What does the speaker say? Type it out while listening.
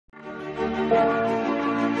Today,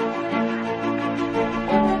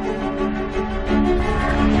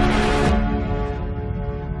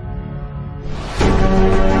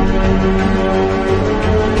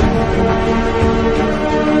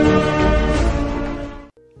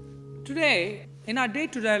 in our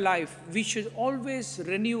day-to-day life, we should always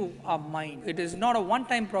renew our mind. It is not a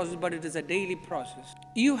one-time process, but it is a daily process.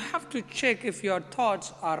 You have to check if your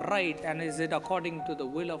thoughts are right and is it according to the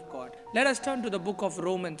will of God. Let us turn to the book of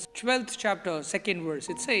Romans, 12th chapter, 2nd verse.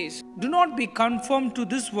 It says, "Do not be conformed to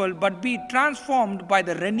this world, but be transformed by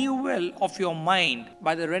the renewal of your mind."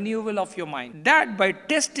 By the renewal of your mind. That by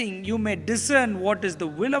testing you may discern what is the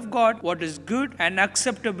will of God, what is good and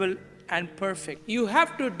acceptable and perfect. You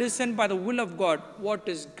have to discern by the will of God what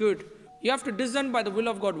is good. You have to discern by the will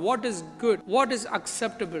of God what is good, what is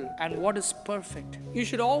acceptable, and what is perfect. You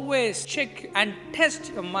should always check and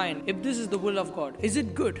test your mind if this is the will of God. Is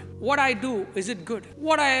it good? What I do, is it good?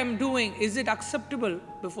 What I am doing, is it acceptable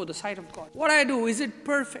before the sight of God? What I do, is it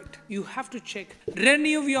perfect? You have to check.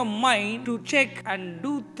 Renew your mind to check and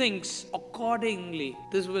do things accordingly.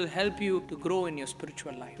 This will help you to grow in your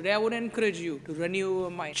spiritual life. Today I would encourage you to renew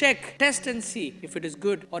your mind. Check, test and see if it is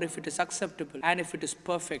good or if it is acceptable and if it is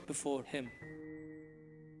perfect before Him.